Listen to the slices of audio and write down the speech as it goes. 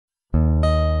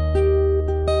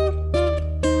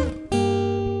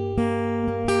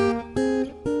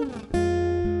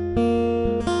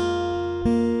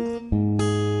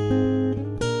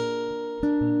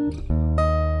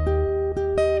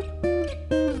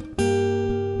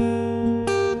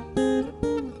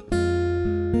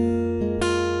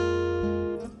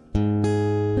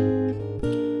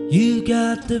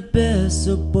the best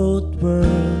of both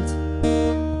worlds.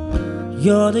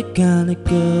 You're the kind of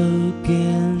girl who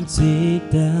can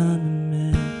take down a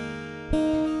man,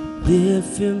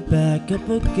 lift him back up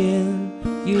again.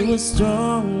 You were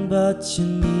strong but you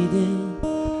needed,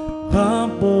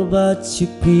 humble but you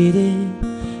greedy,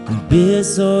 and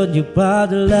based on your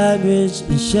body language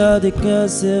and show the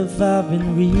cursive I've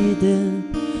been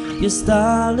reading. Your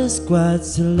style is quite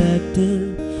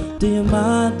selective. Do your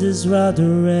mind is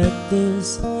rather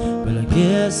reckless? Well, I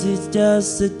guess it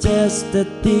just suggests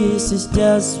that this is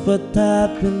just what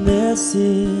happiness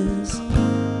is.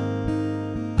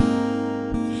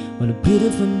 What a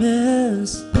beautiful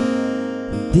mess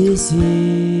this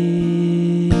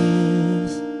is.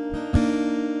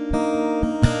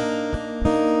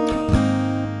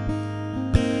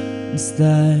 It's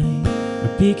like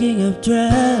we're picking up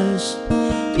trash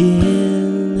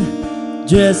in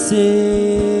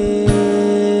dresses.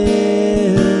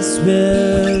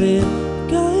 Well, it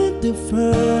kind of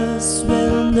hurts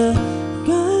when the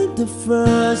kind of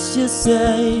first you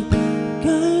say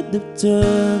kind of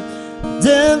turn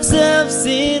themselves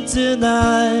into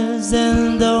knives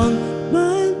and don't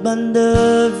mind my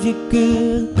love. You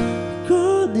could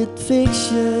call it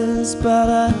fictions, but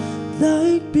I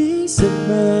like being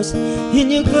submerged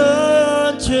in your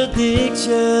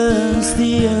contradictions,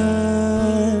 dear.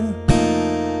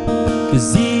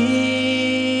 'Cause here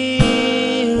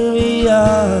we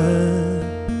are,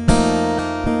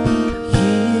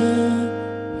 here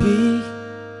we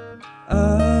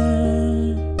are.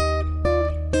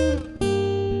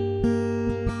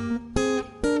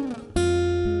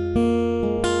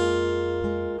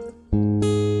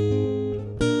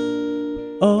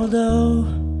 Although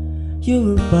you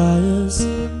were biased,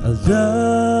 I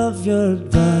love your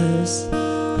advice.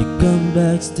 You come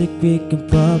back stick quick and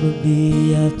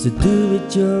probably have to do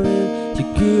with your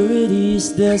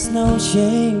insecurities. There's no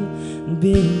shame in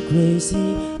being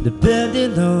crazy,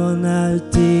 depending on how you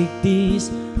take these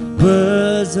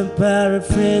words. I'm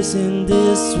paraphrasing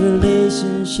this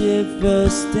relationship we're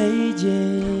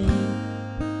staging.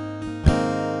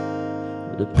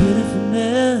 What a beautiful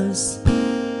mess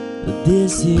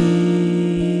this is.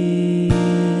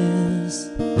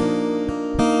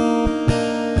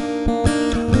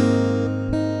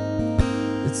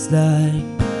 It's like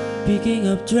picking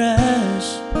up trash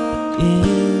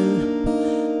in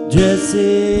dresses.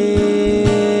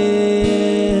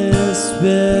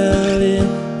 Well, it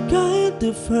kind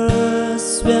of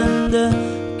hurts when the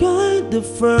kind of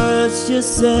first you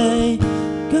say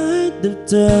kind of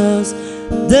turns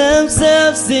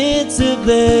themselves into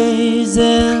blaze.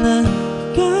 And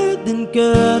kind and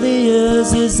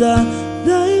courteous is a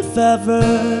life ever,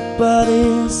 but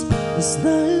it's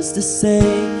nice to say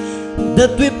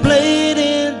that we played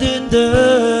in the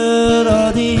dirt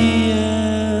all the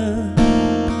year.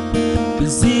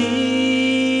 'Cause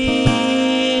here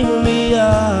we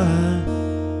are,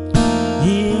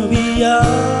 here we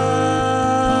are.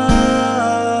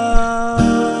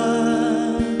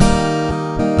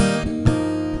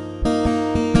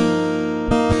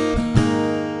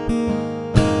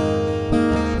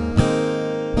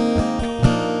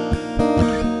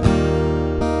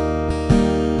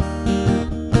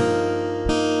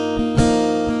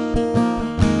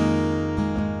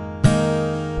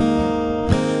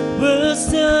 We're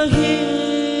still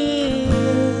here.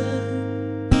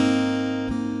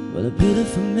 What a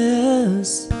beautiful mess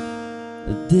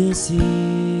this is.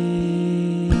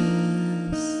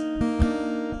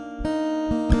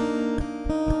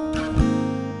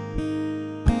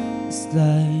 It's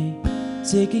like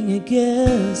taking a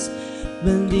guess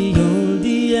when the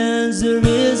only answer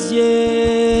is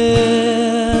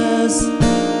yes.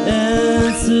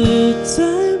 And through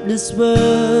timeless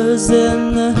words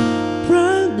and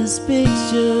priceless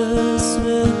pictures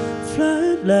will fly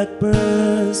like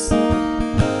birds.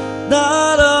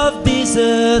 Out of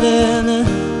desert and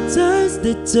tides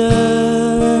that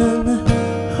turn,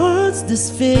 hearts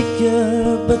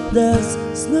disfigure, but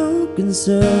there's no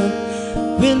concern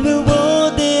when we're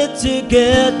wounded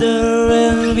together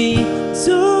and we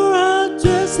tore our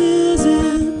dresses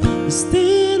and we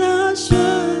stayed our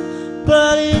shirt.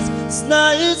 But it's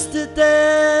nice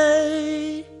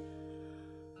today.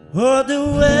 Oh, the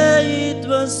way it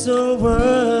was so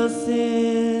worth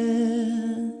it.